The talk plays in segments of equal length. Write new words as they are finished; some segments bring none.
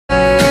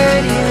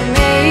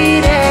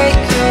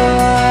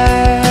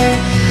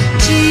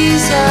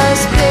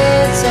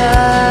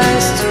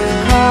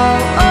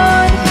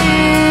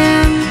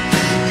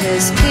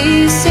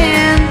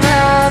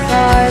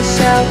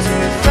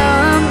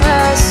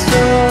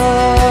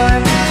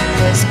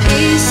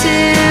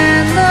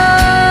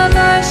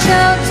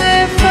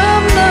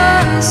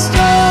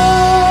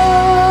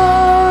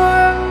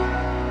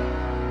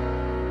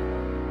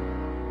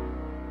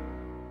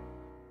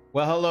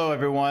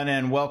everyone,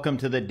 and welcome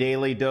to the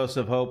Daily Dose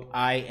of Hope.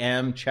 I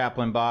am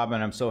Chaplain Bob,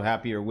 and I'm so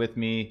happy you're with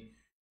me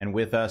and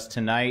with us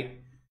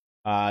tonight.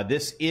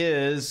 This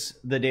is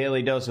the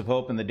Daily Dose of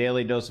Hope, and the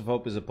Daily Dose of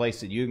Hope is a place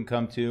that you can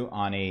come to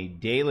on a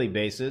daily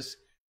basis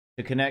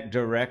to connect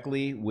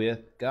directly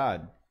with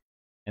God.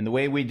 And the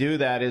way we do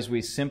that is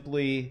we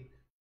simply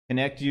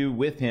connect you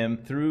with Him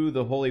through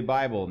the Holy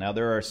Bible. Now,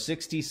 there are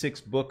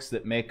 66 books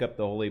that make up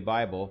the Holy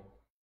Bible,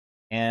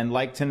 and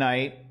like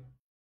tonight,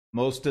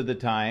 most of the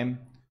time,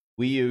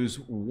 we use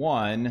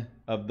one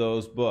of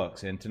those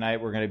books. And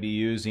tonight we're going to be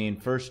using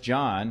 1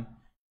 John.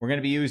 We're going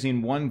to be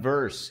using one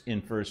verse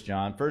in 1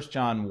 John. 1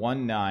 John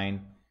 1:9.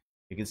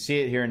 You can see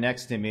it here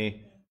next to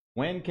me.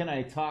 When can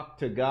I talk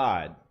to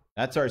God?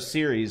 That's our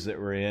series that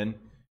we're in.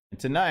 And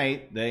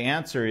tonight, the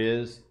answer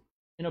is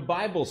in a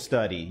Bible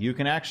study. You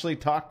can actually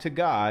talk to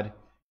God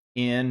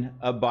in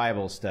a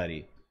Bible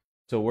study.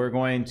 So we're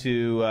going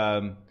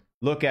to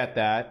look at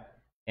that.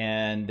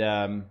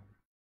 And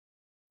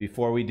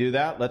before we do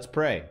that, let's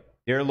pray.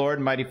 Dear Lord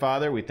and mighty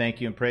Father, we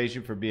thank you and praise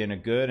you for being a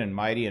good and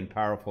mighty and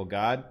powerful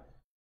God.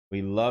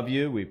 We love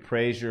you. We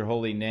praise your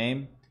holy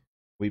name.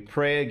 We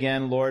pray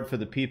again, Lord, for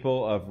the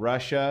people of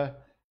Russia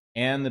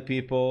and the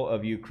people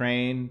of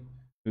Ukraine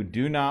who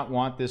do not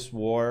want this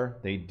war.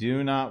 They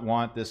do not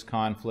want this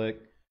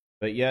conflict,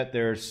 but yet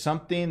there's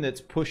something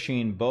that's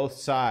pushing both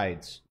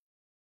sides.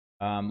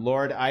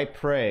 Lord, I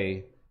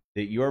pray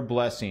that your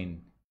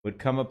blessing would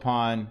come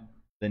upon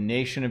the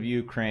nation of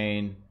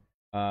Ukraine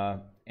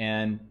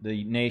and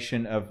the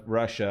nation of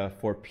Russia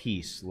for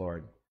peace,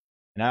 Lord.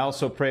 And I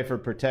also pray for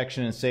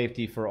protection and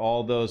safety for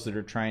all those that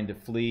are trying to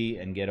flee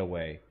and get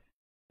away.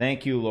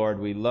 Thank you, Lord.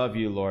 We love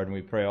you, Lord, and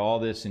we pray all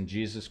this in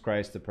Jesus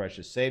Christ, the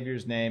precious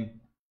Savior's name.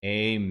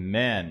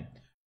 Amen.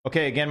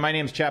 Okay, again, my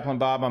name is Chaplain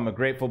Bob. I'm a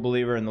grateful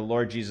believer in the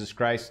Lord Jesus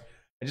Christ.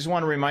 I just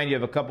want to remind you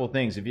of a couple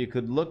things. If you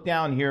could look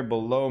down here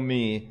below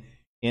me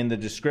in the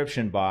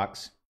description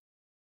box,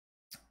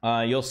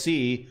 you'll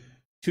see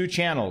two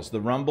channels,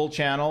 the Rumble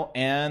channel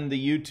and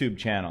the YouTube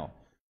channel.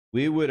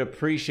 We would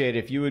appreciate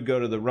if you would go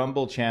to the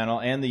Rumble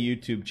channel and the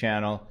YouTube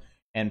channel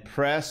and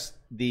press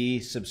the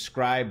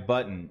subscribe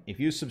button. If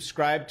you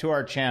subscribe to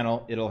our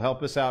channel, it'll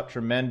help us out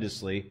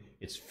tremendously.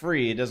 It's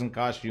free. It doesn't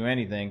cost you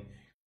anything.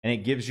 And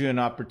it gives you an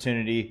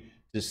opportunity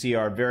to see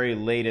our very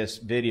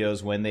latest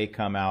videos when they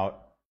come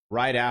out,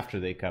 right after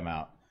they come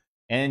out.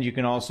 And you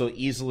can also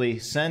easily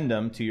send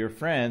them to your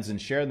friends and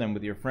share them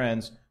with your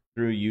friends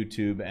through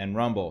YouTube and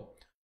Rumble.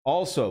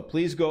 Also,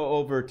 please go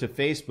over to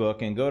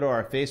Facebook and go to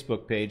our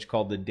Facebook page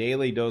called The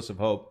Daily Dose of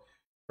Hope.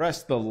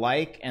 Press the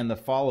like and the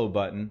follow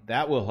button.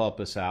 That will help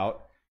us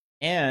out.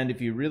 And if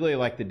you really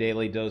like The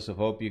Daily Dose of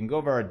Hope, you can go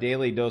over our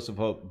Daily Dose of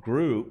Hope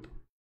group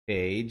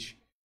page.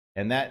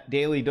 And that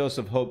Daily Dose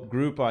of Hope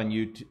group on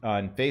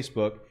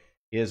Facebook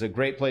is a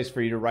great place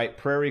for you to write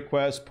prayer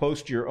requests,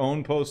 post your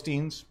own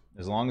postings,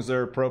 as long as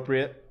they're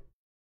appropriate.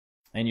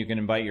 And you can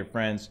invite your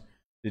friends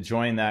to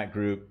join that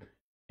group.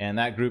 And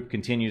that group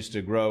continues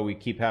to grow. We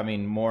keep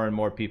having more and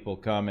more people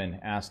come and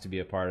ask to be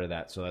a part of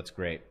that, so that's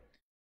great.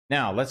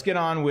 Now, let's get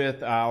on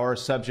with our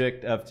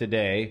subject of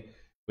today,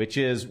 which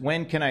is,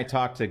 when can I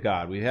talk to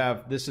God?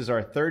 This is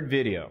our third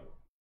video,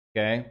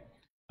 okay?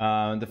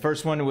 The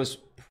first one was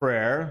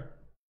prayer,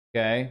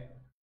 okay?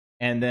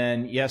 And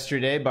then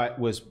yesterday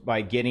was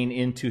by getting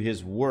into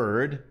His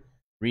Word,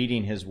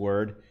 reading His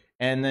Word.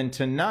 And then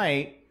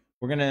tonight,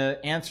 we're going to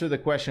answer the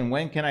question,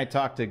 when can I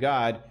talk to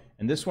God?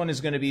 And this one is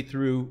going to be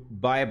through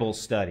Bible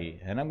study.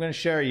 And I'm going to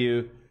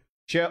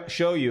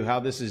show you how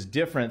this is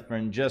different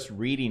from just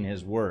reading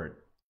His Word.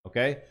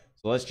 Okay?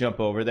 So let's jump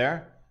over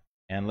there.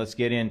 And let's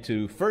get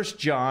into 1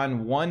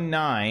 John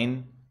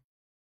 1:9.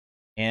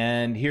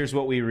 And here's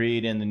what we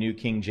read in the New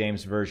King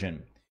James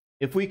Version.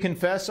 If we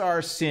confess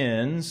our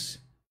sins,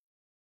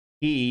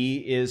 He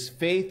is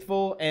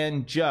faithful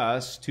and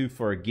just to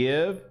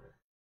forgive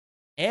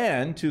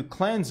and to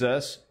cleanse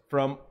us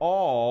from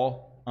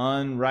all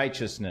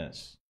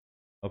unrighteousness.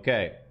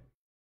 Okay,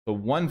 so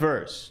one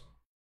verse.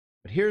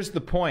 But here's the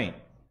point.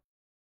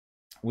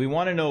 We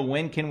want to know,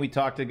 when can we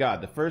talk to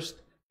God? The first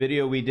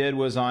video we did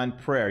was on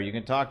prayer. You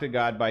can talk to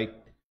God by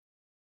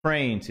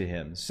praying to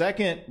Him. The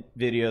second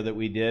video that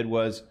we did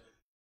was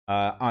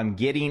on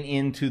getting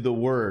into the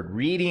Word,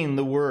 reading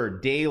the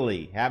Word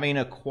daily, having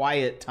a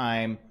quiet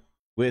time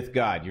with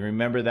God. You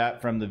remember that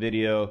from the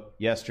video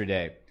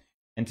yesterday.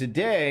 And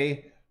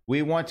today,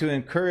 we want to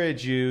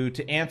encourage you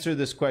to answer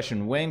this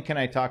question, when can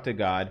I talk to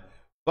God?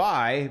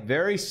 By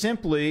very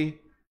simply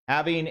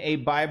having a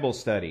Bible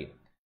study.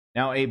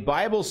 Now, a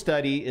Bible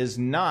study is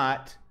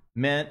not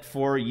meant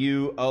for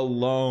you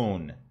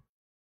alone.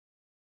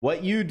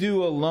 What you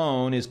do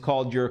alone is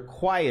called your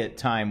quiet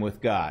time with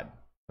God,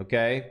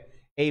 okay?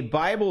 A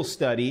Bible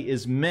study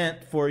is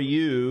meant for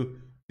you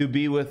to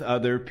be with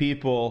other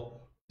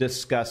people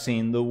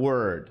discussing the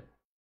Word.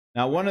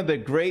 Now, one of the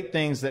great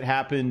things that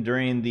happened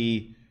during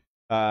the,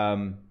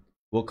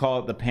 we'll call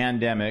it the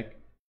pandemic,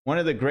 one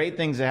of the great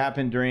things that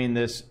happened during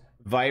this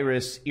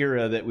virus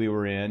era that we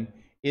were in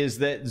is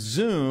that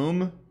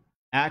Zoom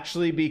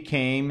actually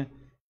became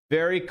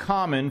very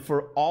common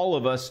for all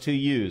of us to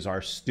use.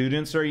 Our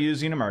students are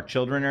using them. Our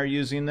children are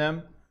using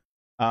them.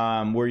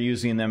 We're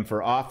using them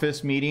for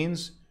office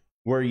meetings.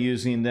 We're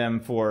using them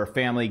for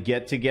family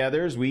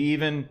get-togethers. We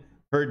even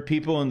heard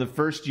people in the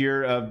first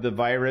year of the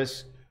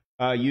virus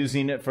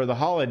using it for the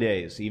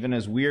holidays. Even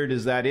as weird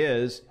as that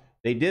is,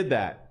 they did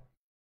that.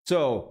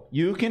 So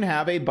you can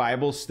have a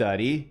Bible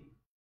study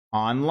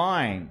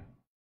online.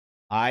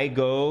 I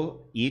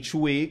go each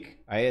week.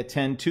 I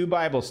attend 2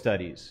 Bible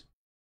studies.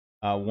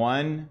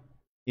 One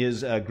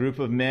is a group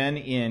of men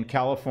in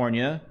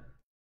California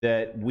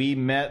that we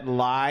met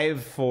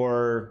live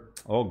for,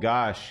 oh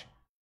gosh,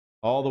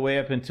 all the way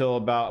up until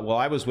about, well,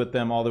 I was with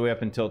them all the way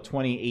up until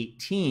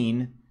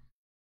 2018.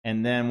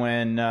 And then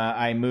when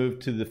I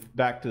moved to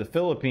back to the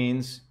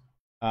Philippines,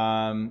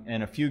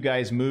 and a few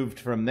guys moved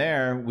from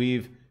there,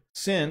 we've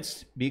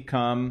since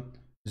become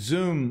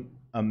Zoom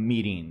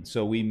meeting.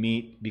 So we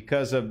meet,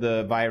 because of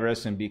the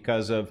virus and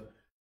because of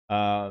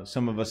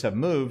some of us have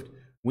moved,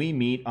 we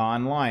meet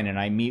online, and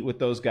I meet with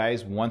those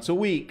guys once a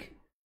week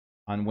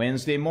on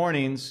Wednesday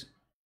mornings,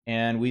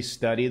 and we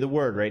study the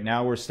Word. Right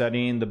now we're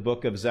studying the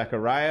book of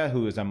Zechariah,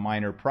 who is a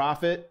minor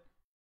prophet.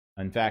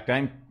 In fact,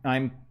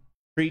 I'm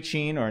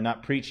preaching, or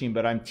not preaching,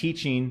 but I'm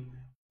teaching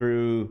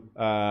through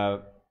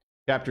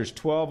chapters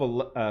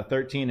 12,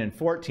 13, and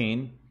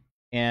 14.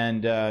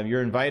 And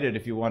you're invited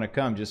if you want to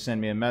come. Just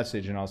send me a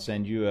message, and I'll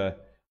send you a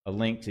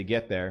link to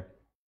get there.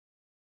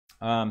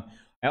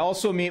 I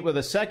also meet with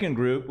a second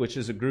group, which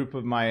is a group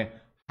of my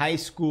high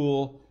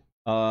school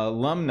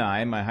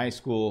alumni, my high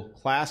school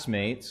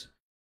classmates,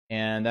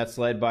 and that's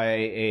led by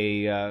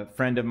a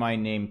friend of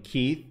mine named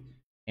Keith.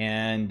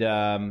 And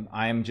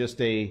I'm just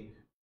a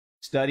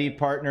study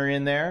partner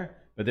in there,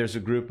 but there's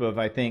a group of,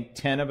 I think,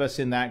 10 of us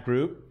in that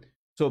group.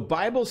 So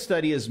Bible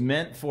study is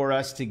meant for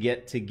us to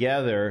get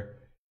together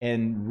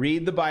and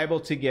read the Bible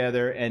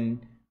together and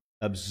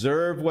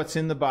observe what's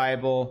in the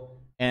Bible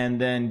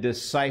and then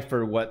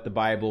decipher what the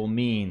Bible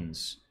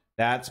means.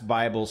 That's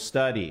Bible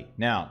study.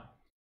 Now,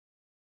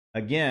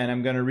 again,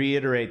 I'm going to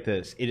reiterate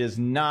this. It is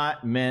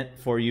not meant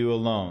for you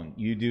alone.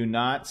 You do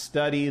not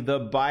study the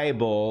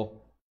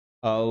Bible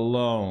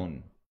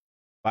alone.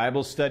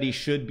 Bible study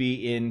should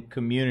be in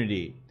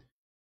community.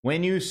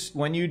 When you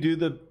do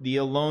the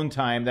alone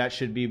time, that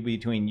should be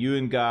between you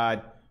and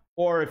God.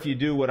 Or if you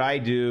do what I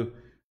do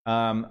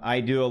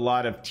a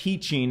lot of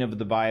teaching of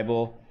the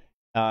Bible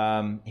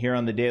here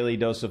on the Daily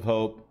Dose of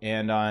Hope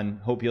and on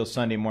Hope Heals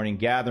Sunday Morning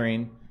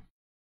Gathering.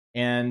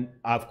 And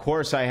of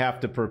course I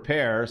have to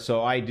prepare,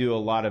 so I do a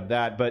lot of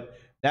that. But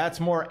that's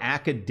more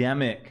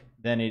academic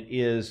than it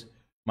is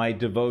my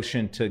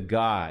devotion to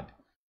God.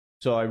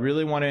 So I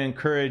really want to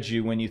encourage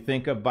you, when you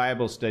think of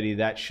Bible study,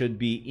 that should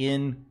be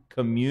in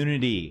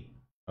community,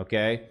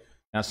 okay?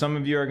 Now, some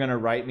of you are going to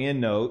write me a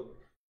note,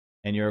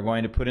 and you're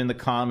going to put in the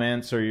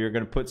comments, or you're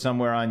going to put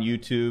somewhere on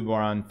YouTube or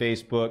on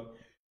Facebook.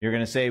 You're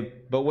going to say,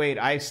 but wait,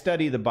 I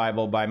study the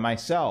Bible by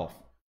myself,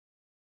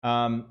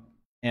 and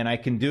I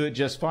can do it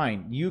just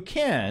fine. You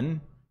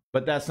can,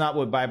 but that's not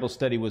what Bible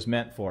study was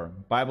meant for.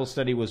 Bible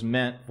study was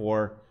meant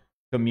for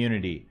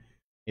community.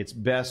 It's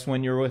best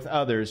when you're with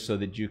others so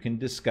that you can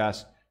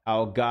discuss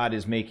how God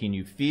is making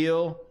you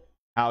feel,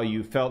 how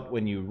you felt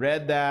when you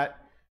read that,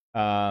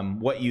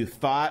 what you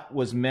thought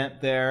was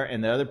meant there,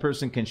 and the other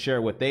person can share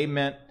what they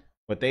meant,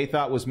 what they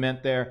thought was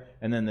meant there,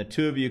 and then the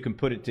two of you can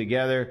put it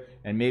together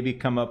and maybe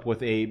come up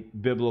with a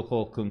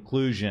biblical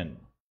conclusion.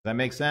 Does that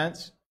make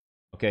sense?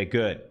 Okay,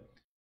 good.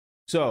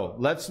 So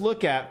let's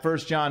look at 1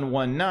 John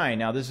 1:9.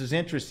 Now, this is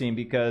interesting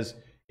because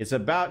it's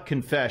about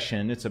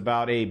confession. It's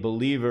about a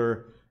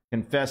believer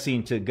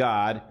confessing to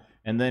God,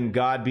 and then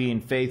God being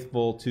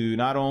faithful to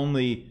not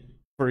only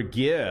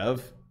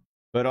forgive,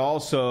 but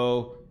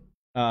also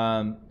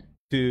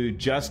to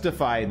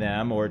justify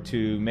them, or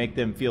to make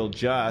them feel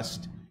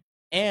just,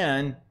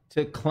 and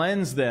to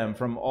cleanse them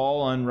from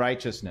all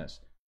unrighteousness.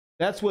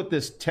 That's what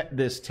this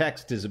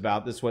text is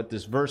about. That's what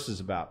this verse is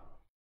about.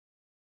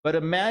 But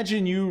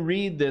imagine you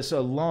read this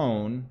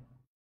alone,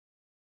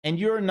 and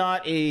you're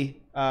not a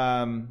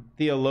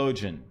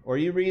theologian, or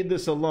you read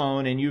this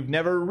alone and you've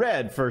never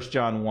read 1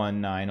 John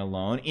 1:9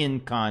 alone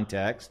in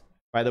context.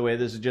 By the way,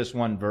 this is just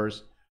one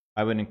verse.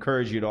 I would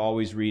encourage you to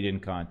always read in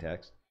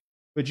context.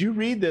 But you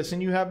read this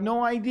and you have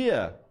no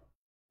idea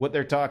what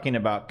they're talking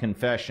about,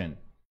 confession.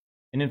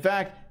 And in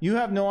fact, you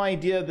have no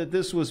idea that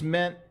this was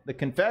meant, the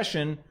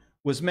confession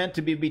was meant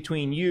to be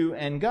between you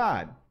and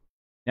God.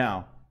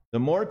 Now, the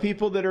more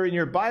people that are in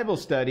your Bible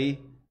study,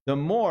 the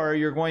more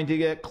you're going to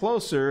get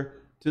closer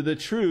to the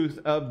truth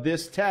of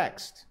this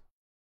text.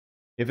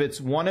 If it's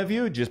one of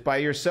you, just by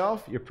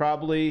yourself, you're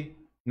probably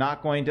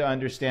not going to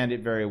understand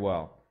it very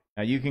well.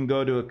 Now, you can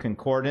go to a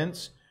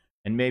concordance,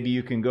 and maybe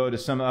you can go to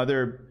some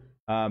other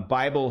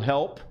Bible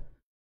help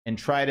and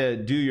try to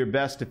do your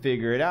best to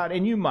figure it out,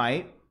 and you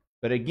might.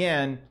 But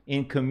again,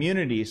 in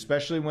community,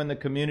 especially when the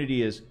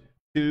community is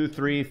 2,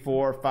 3,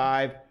 4,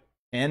 5,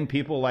 10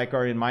 people like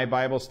are in my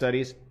Bible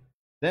studies,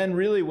 then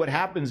really what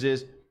happens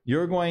is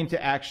you're going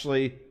to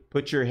actually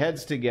put your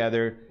heads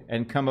together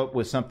and come up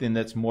with something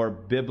that's more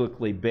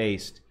biblically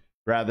based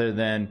rather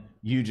than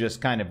you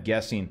just kind of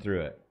guessing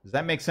through it. Does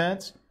that make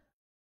sense?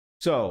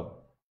 So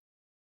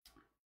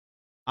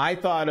I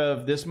thought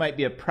of this might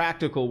be a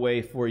practical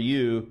way for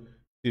you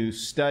to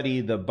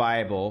study the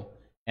Bible.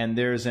 And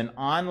there's an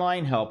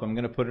online help. I'm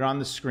going to put it on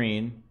the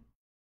screen.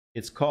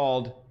 It's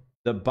called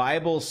the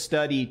Bible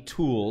Study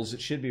Tools.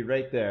 It should be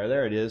right there.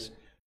 There it is.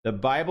 The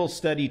Bible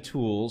Study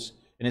Tools.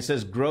 And it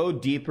says Grow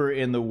Deeper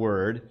in the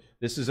Word.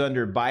 This is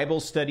under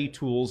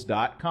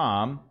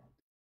BibleStudyTools.com.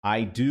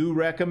 I do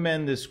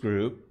recommend this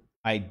group.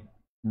 I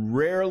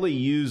rarely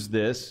use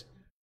this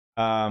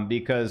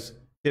because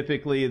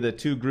typically the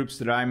two groups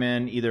that I'm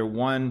in, neither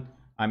one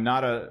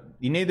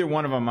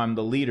of them I'm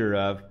the leader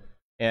of,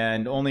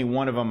 and only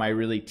one of them I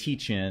really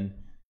teach in.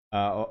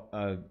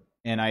 And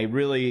I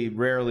really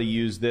rarely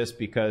use this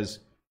because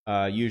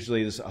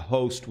usually a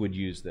host would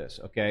use this,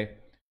 okay?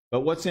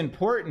 But what's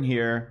important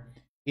here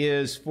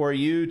is for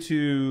you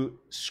to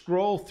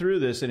scroll through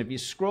this, and if you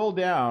scroll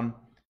down,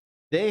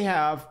 they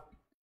have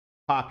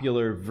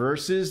popular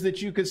verses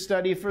that you could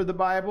study for the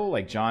Bible,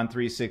 like John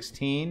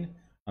 3:16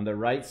 on the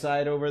right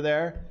side over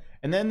there.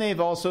 And then they've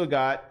also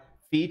got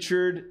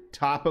featured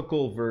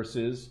topical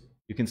verses.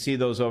 You can see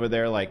those over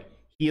there, like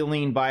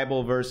healing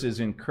Bible verses,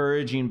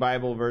 encouraging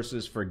Bible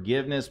verses,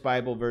 forgiveness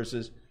Bible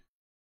verses.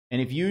 And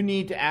if you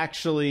need to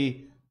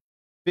actually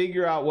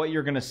figure out what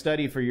you're going to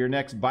study for your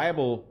next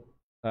Bible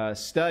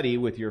study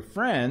with your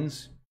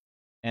friends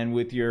and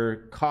with your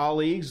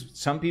colleagues,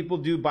 some people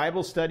do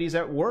Bible studies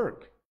at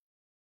work.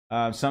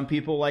 Some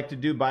people like to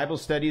do Bible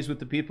studies with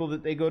the people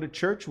that they go to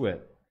church with.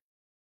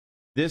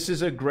 This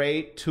is a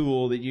great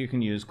tool that you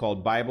can use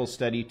called Bible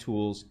Study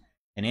Tools,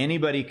 and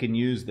anybody can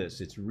use this.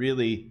 It's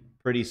really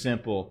pretty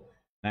simple.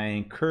 And I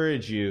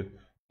encourage you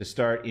to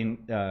start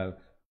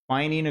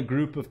finding a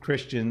group of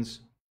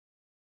Christians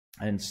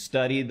and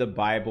study the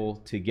Bible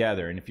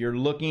together. And if you're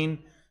looking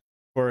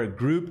for a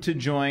group to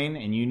join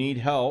and you need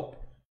help,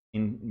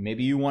 and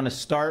maybe you want to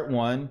start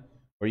one,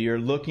 or you're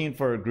looking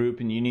for a group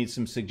and you need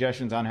some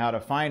suggestions on how to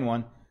find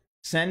one,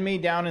 send me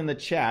down in the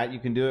chat. You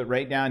can do it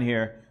right down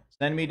here.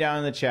 Send me down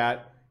in the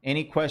chat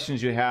any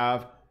questions you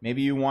have.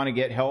 Maybe you want to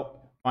get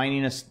help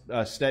finding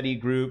a study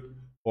group,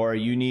 or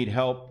you need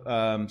help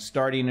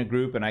starting a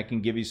group, and I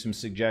can give you some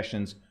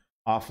suggestions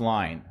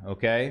offline,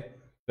 okay?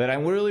 But I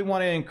really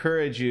want to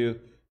encourage you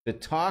to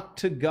talk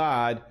to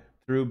God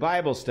through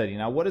Bible study.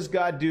 Now, what does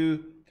God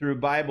do through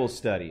Bible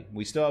study?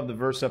 We still have the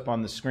verse up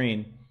on the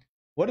screen.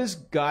 What does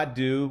God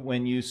do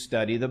when you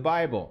study the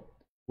Bible?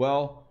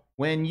 Well,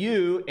 when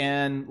you,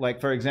 and like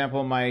for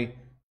example, my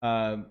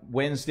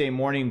Wednesday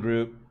morning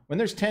group, when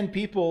there's 10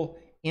 people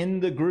in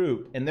the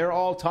group and they're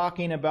all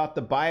talking about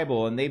the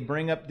Bible and they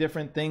bring up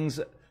different things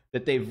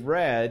that they've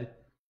read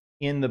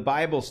in the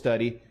Bible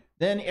study,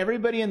 then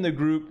everybody in the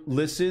group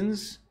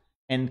listens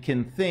and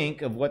can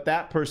think of what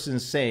that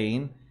person's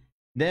saying.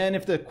 Then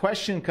if the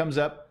question comes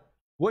up,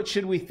 what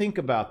should we think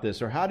about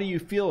this? Or how do you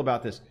feel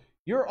about this?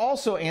 You're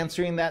also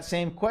answering that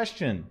same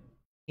question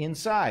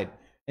inside.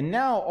 And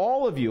now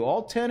all of you,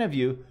 all 10 of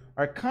you,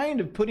 are kind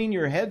of putting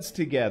your heads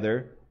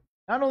together.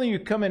 Not only are you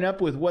coming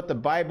up with what the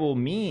Bible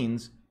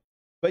means,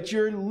 but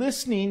you're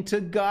listening to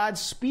God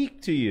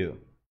speak to you.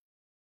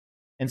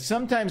 And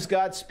sometimes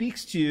God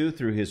speaks to you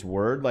through His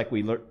Word, like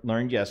we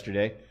learned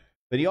yesterday,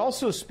 but He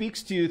also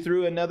speaks to you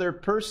through another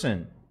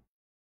person.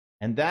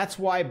 And that's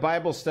why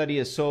Bible study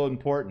is so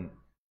important.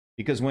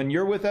 Because when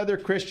you're with other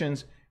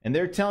Christians and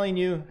they're telling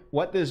you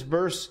what this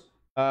verse,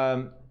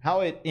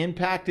 how it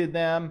impacted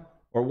them,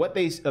 or what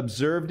they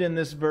observed in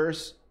this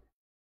verse,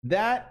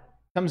 that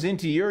comes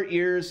into your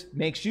ears,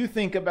 makes you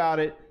think about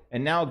it,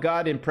 and now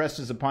God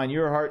impresses upon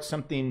your heart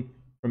something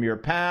from your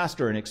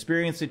past or an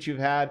experience that you've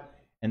had,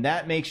 and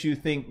that makes you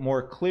think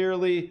more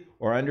clearly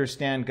or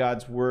understand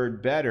God's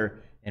Word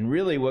better. And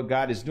really what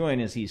God is doing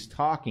is He's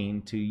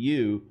talking to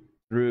you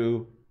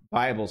through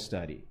Bible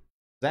study.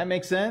 Does that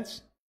make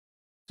sense?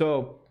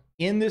 So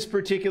in this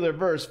particular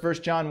verse,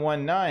 1 John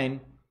 1:9,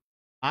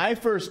 I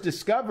first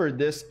discovered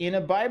this in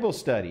a Bible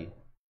study.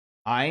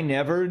 I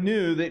never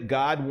knew that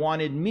God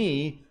wanted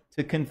me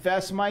to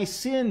confess my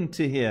sin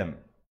to Him.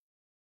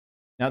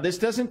 Now, this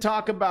doesn't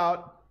talk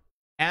about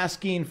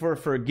asking for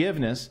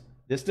forgiveness.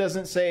 This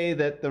doesn't say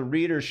that the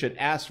reader should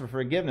ask for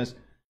forgiveness.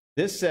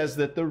 This says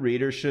that the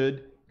reader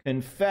should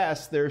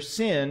confess their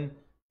sin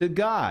to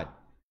God.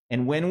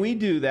 And when we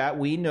do that,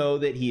 we know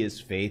that He is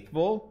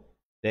faithful,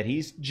 that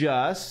He's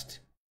just,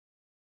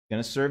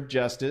 going to serve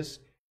justice,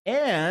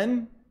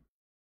 and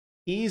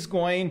He's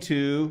going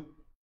to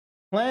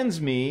cleanse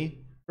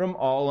me from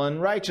all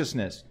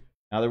unrighteousness.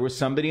 Now, there was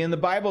somebody in the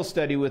Bible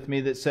study with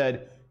me that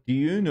said, do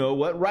you know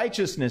what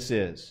righteousness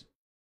is?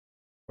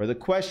 Or the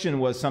question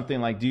was something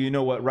like, do you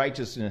know what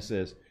righteousness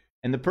is?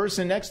 And the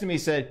person next to me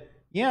said,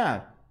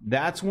 yeah,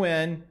 that's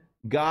when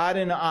God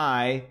and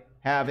I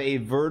have a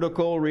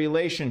vertical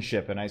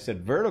relationship. And I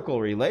said, vertical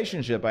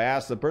relationship? I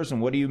asked the person,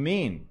 what do you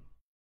mean?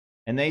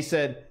 And they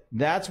said,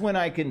 that's when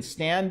I can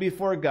stand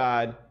before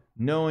God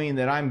knowing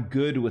that I'm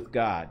good with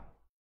God.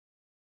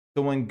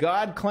 So when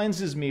God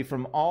cleanses me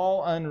from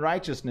all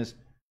unrighteousness,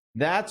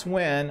 that's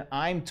when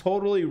I'm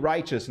totally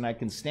righteous and I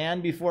can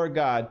stand before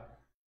God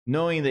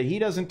knowing that he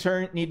doesn't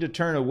need to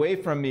turn away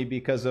from me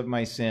because of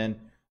my sin,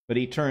 but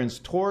he turns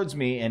towards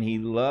me and he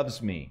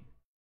loves me.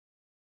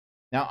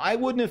 Now, I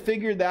wouldn't have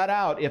figured that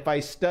out if I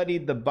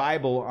studied the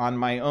Bible on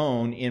my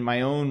own, in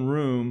my own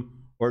room,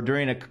 or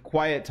during a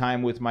quiet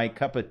time with my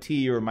cup of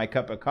tea or my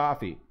cup of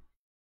coffee.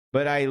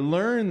 But I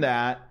learned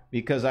that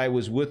because I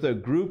was with a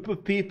group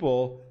of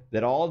people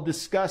that all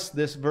discussed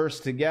this verse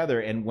together.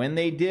 And when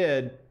they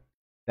did,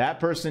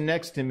 that person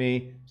next to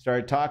me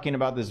started talking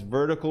about this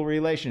vertical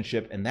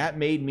relationship, and that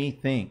made me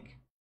think,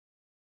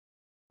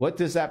 how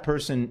does that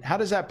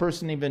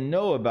person even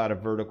know about a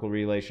vertical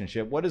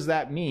relationship? What does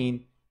that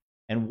mean?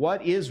 And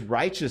what is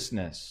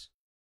righteousness?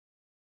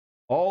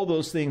 All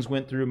those things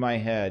went through my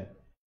head.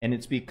 And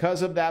it's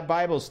because of that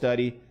Bible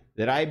study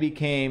that I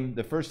became,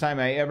 the first time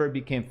I ever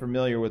became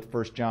familiar with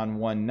 1 John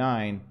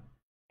 1:9.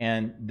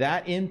 And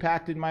that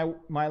impacted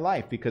my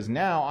life, because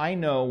now I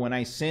know when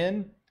I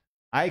sin,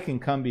 I can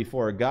come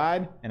before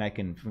God and I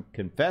can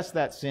confess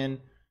that sin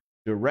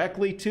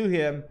directly to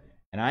him.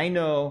 And I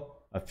know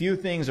a few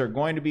things are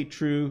going to be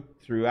true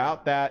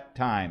throughout that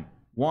time.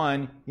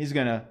 One, he's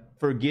going to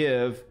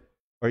forgive,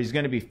 or he's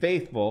going to be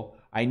faithful.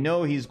 I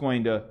know he's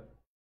going to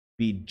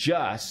be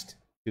just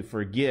to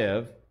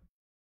forgive.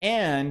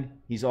 And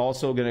he's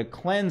also going to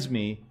cleanse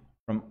me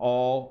from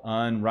all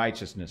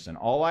unrighteousness. And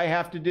all I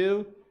have to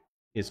do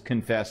is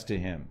confess to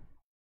him.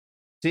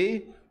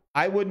 See,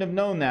 I wouldn't have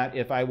known that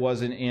if I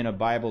wasn't in a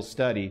Bible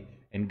study.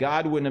 And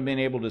God wouldn't have been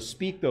able to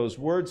speak those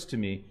words to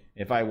me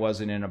if I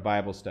wasn't in a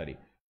Bible study.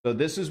 So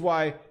this is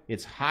why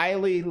it's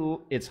highly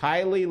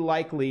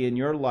likely in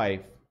your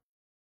life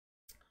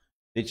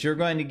that you're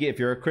going to get, if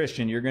you're a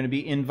Christian, you're going to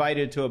be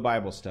invited to a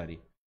Bible study.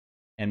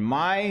 And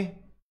my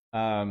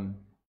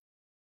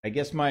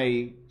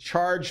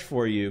charge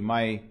for you,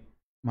 my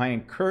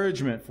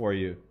encouragement for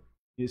you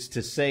is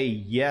to say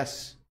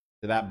yes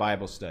to that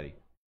Bible study.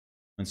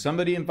 When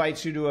somebody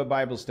invites you to a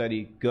Bible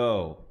study,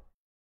 go.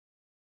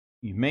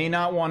 You may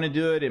not want to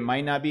do it. It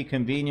might not be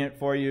convenient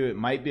for you. It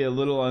might be a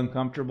little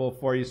uncomfortable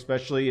for you,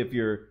 especially if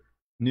you're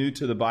new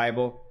to the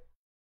Bible.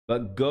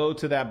 But go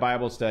to that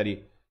Bible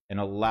study and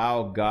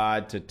allow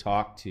God to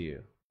talk to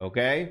you.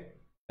 Okay?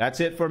 That's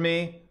it for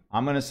me.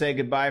 I'm going to say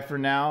goodbye for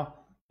now.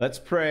 Let's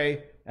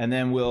pray, and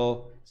then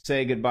we'll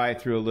say goodbye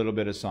through a little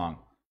bit of song.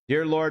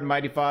 Dear Lord,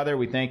 mighty Father,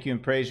 we thank you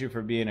and praise you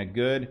for being a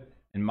good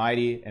and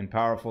mighty and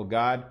powerful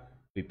God.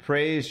 We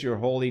praise your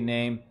holy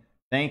name.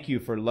 Thank you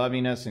for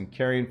loving us and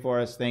caring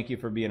for us. Thank you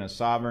for being a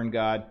sovereign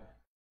God.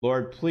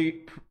 Lord,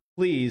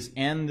 please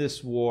end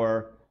this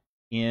war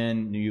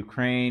in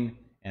Ukraine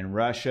and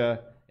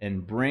Russia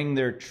and bring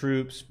their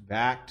troops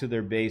back to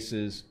their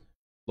bases.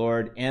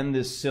 Lord, end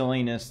this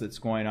silliness that's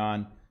going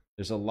on.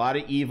 There's a lot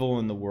of evil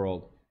in the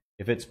world.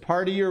 If it's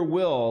part of your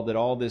will that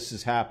all this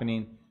is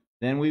happening,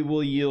 then we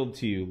will yield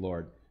to you,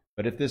 Lord.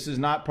 But if this is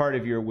not part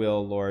of your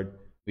will, Lord,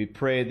 we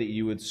pray that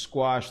you would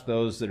squash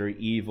those that are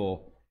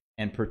evil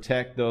and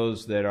protect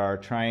those that are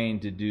trying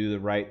to do the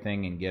right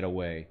thing and get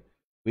away.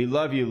 We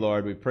love you,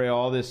 Lord. We pray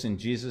all this in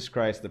Jesus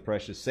Christ, the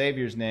precious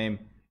Savior's name.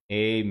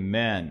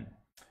 Amen.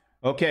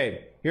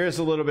 Okay, here's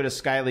a little bit of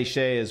Skylee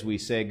Shaye as we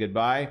say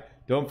goodbye.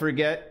 Don't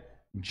forget,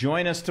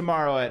 join us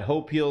tomorrow at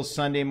Hope Hills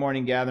Sunday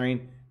morning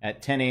gathering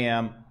at 10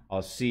 a.m.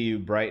 I'll see you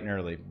bright and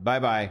early.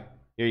 Bye-bye.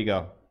 Here you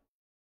go.